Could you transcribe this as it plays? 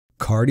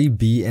Cardi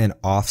B and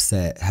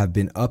Offset have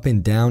been up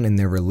and down in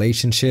their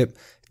relationship,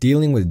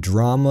 dealing with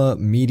drama,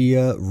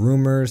 media,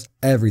 rumors,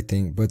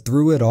 everything. But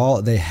through it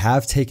all, they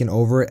have taken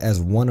over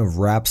as one of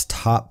rap's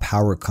top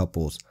power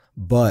couples.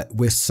 But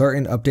with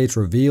certain updates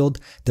revealed,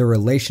 their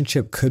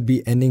relationship could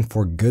be ending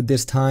for good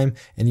this time,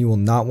 and you will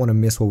not want to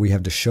miss what we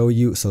have to show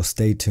you, so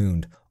stay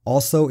tuned.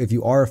 Also, if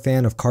you are a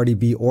fan of Cardi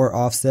B or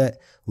Offset,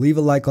 leave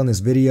a like on this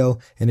video,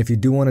 and if you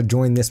do want to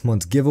join this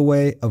month's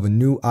giveaway of a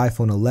new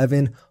iPhone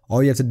 11,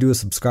 all you have to do is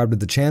subscribe to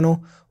the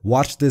channel,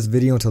 watch this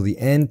video until the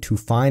end to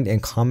find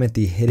and comment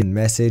the hidden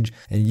message,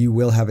 and you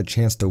will have a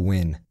chance to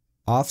win.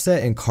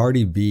 Offset and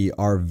Cardi B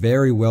are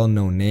very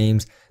well-known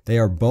names. They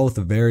are both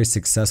very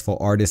successful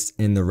artists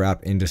in the rap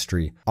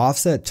industry.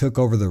 Offset took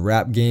over the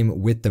rap game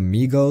with the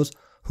Migos,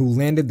 who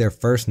landed their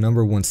first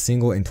 #1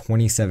 single in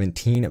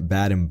 2017,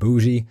 Bad and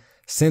Bougie.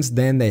 Since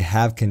then, they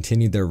have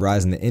continued their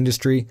rise in the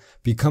industry,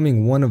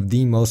 becoming one of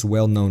the most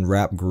well-known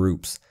rap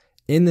groups.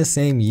 In the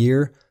same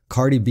year,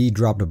 Cardi B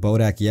dropped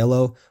Bodak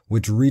Yellow,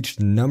 which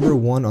reached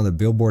 #1 on the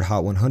Billboard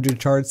Hot 100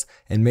 charts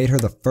and made her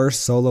the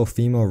first solo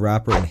female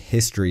rapper in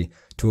history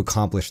to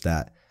accomplish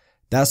that.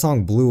 That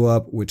song blew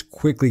up, which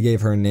quickly gave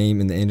her a name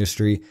in the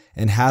industry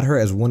and had her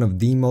as one of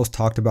the most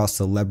talked about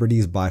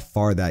celebrities by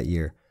far that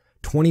year.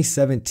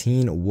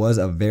 2017 was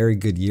a very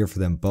good year for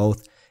them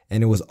both,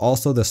 and it was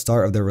also the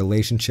start of their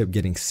relationship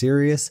getting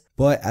serious.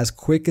 But as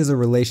quick as the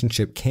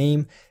relationship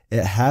came,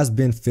 it has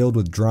been filled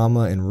with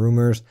drama and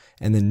rumors,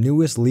 and the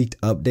newest leaked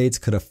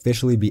updates could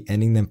officially be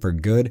ending them for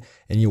good,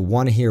 and you'll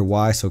want to hear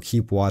why, so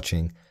keep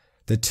watching.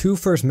 The two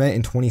first met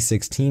in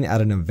 2016 at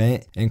an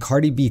event, and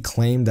Cardi B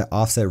claimed that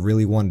Offset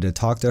really wanted to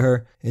talk to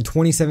her. In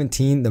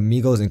 2017, the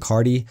Migos and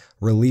Cardi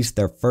released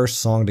their first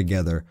song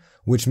together,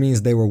 which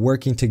means they were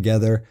working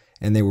together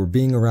and they were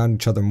being around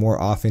each other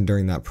more often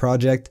during that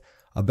project.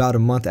 About a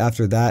month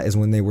after that is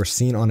when they were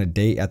seen on a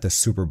date at the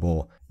Super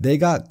Bowl. They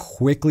got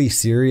quickly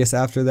serious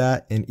after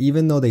that, and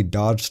even though they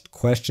dodged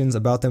questions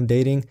about them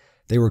dating,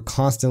 they were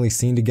constantly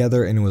seen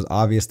together and it was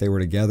obvious they were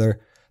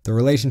together. The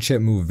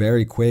relationship moved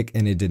very quick,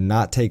 and it did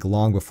not take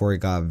long before it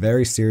got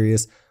very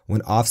serious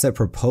when Offset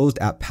proposed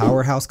at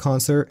Powerhouse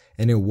concert,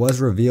 and it was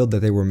revealed that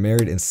they were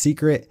married in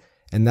secret,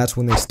 and that's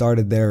when they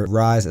started their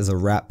rise as a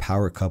rap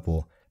power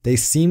couple. They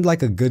seemed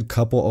like a good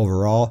couple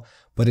overall,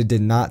 but it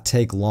did not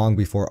take long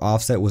before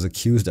Offset was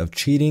accused of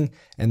cheating,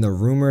 and the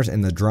rumors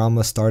and the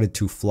drama started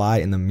to fly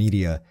in the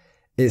media.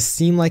 It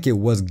seemed like it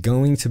was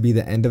going to be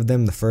the end of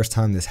them the first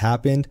time this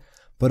happened,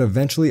 but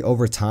eventually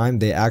over time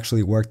they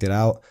actually worked it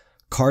out.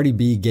 Cardi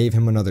B gave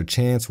him another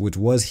chance, which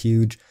was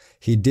huge.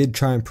 He did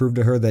try and prove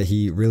to her that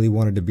he really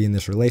wanted to be in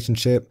this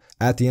relationship.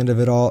 At the end of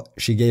it all,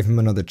 she gave him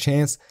another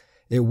chance.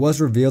 It was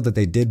revealed that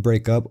they did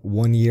break up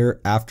 1 year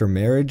after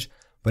marriage,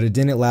 but it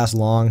didn't last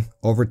long.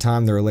 Over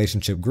time, the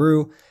relationship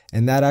grew,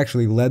 and that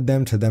actually led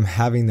them to them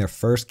having their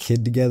first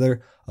kid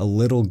together, a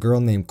little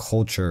girl named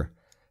Culture.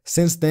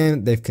 Since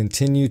then, they've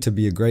continued to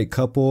be a great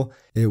couple.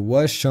 It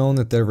was shown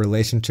that their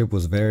relationship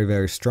was very,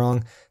 very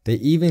strong. They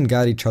even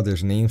got each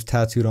other's names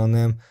tattooed on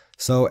them.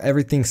 So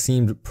everything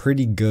seemed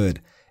pretty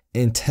good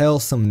until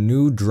some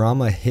new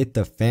drama hit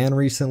the fan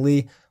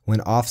recently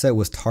when Offset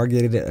was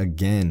targeted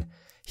again.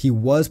 He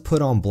was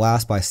put on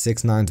blast by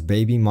 6ix9ine's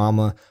baby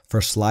mama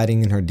for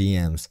sliding in her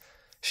DMs.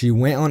 She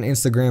went on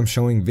Instagram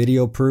showing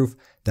video proof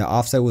that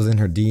Offset was in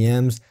her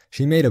DMs.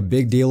 She made a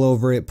big deal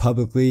over it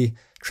publicly,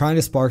 trying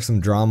to spark some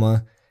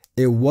drama.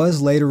 It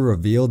was later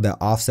revealed that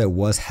Offset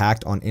was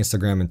hacked on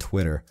Instagram and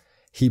Twitter.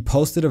 He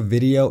posted a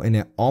video and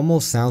it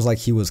almost sounds like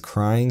he was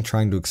crying,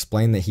 trying to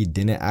explain that he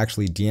didn't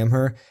actually DM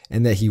her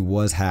and that he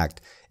was hacked.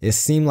 It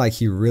seemed like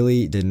he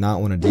really did not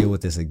want to deal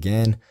with this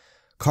again.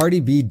 Cardi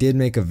B did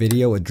make a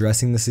video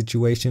addressing the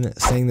situation,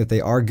 saying that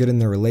they are good in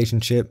their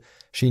relationship.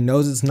 She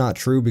knows it's not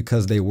true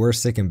because they were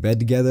sick in bed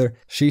together.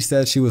 She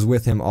said she was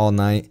with him all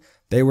night.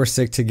 They were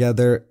sick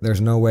together.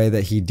 There's no way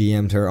that he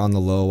DM'd her on the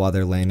low while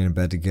they're laying in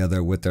bed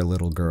together with their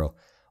little girl.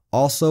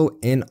 Also,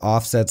 in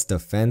Offset's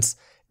defense,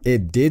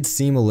 it did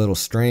seem a little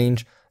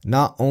strange,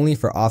 not only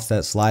for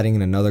Offset sliding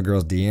in another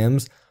girl's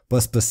DMs,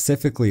 but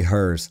specifically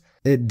hers.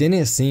 It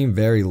didn't seem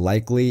very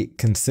likely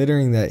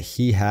considering that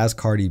he has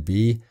Cardi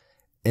B,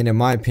 and in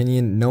my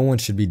opinion, no one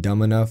should be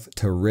dumb enough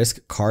to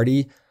risk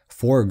Cardi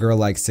for a girl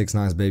like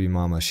 6ix9ine's baby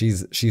mama.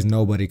 She's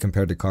nobody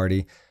compared to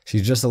Cardi.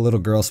 She's just a little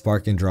girl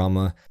sparking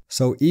drama.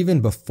 So even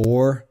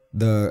before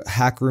the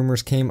hack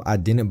rumors came, I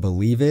didn't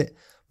believe it.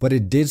 But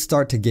it did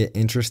start to get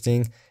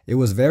interesting. It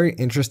was very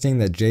interesting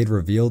that Jade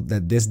revealed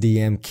that this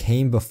DM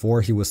came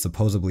before he was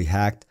supposedly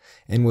hacked.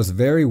 And what's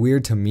very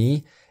weird to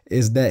me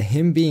is that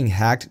him being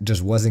hacked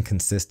just wasn't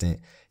consistent.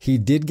 He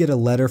did get a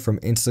letter from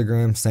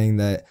Instagram saying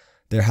that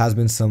there has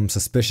been some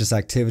suspicious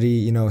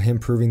activity, him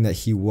proving that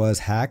he was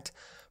hacked.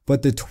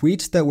 But the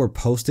tweets that were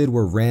posted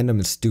were random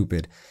and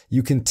stupid.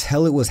 You can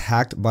tell it was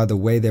hacked by the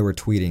way they were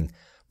tweeting.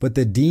 But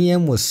the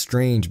DM was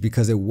strange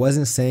because it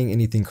wasn't saying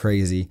anything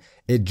crazy.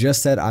 It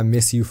just said, "I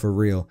miss you for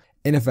real."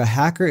 And if a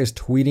hacker is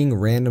tweeting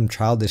random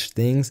childish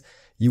things,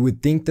 you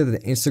would think that the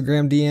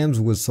Instagram DMs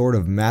would sort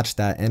of match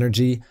that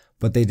energy,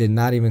 but they did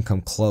not even come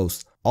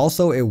close.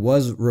 Also, it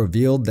was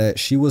revealed that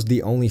she was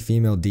the only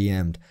female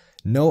DM'd.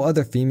 No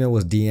other female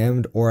was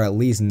DM'd, or at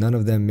least none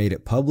of them made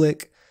it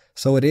public.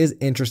 So it is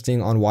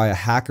interesting on why a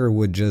hacker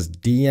would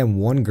just DM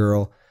one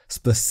girl,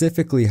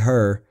 specifically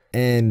her,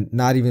 and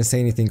not even say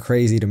anything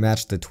crazy to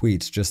match the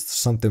tweets, just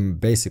something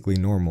basically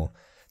normal.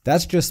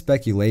 That's just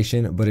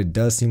speculation, but it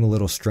does seem a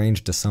little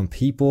strange to some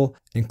people,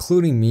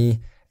 including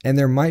me, and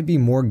there might be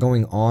more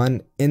going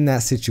on in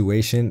that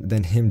situation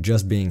than him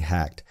just being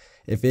hacked.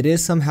 If it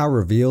is somehow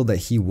revealed that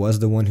he was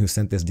the one who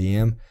sent this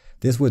DM,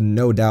 this would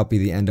no doubt be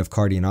the end of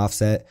Cardi and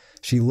Offset.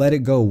 She let it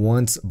go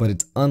once, but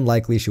it's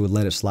unlikely she would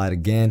let it slide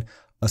again,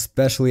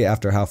 especially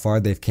after how far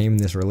they've came in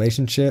this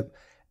relationship.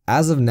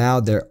 As of now,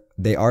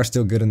 they are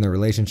still good in their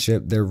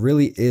relationship. There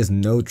really is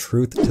no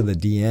truth to the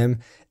DM,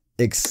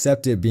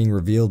 except it being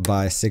revealed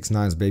by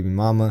 6ix9ine's baby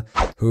mama,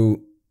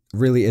 who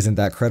really isn't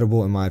that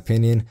credible in my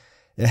opinion.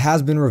 It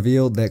has been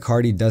revealed that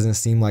Cardi doesn't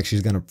seem like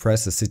she's going to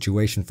press the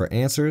situation for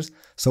answers,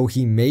 so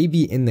he may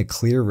be in the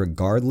clear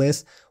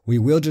regardless. We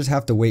will just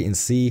have to wait and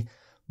see,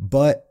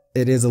 but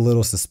it is a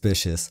little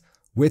suspicious.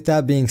 With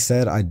that being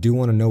said, I do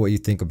want to know what you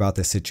think about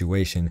this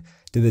situation.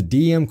 Did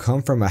the DM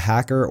come from a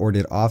hacker, or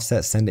did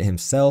Offset send it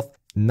himself,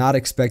 not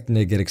expecting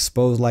to get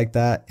exposed like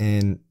that,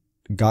 and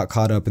got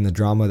caught up in the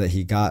drama that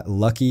he got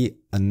lucky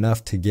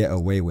enough to get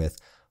away with?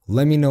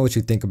 Let me know what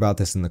you think about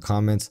this in the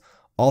comments.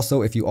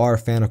 Also, if you are a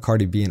fan of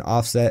Cardi B and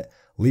Offset,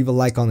 leave a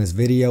like on this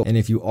video, and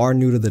if you are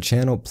new to the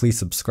channel, please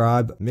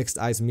subscribe. Mixed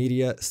Ice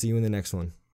Media, see you in the next one.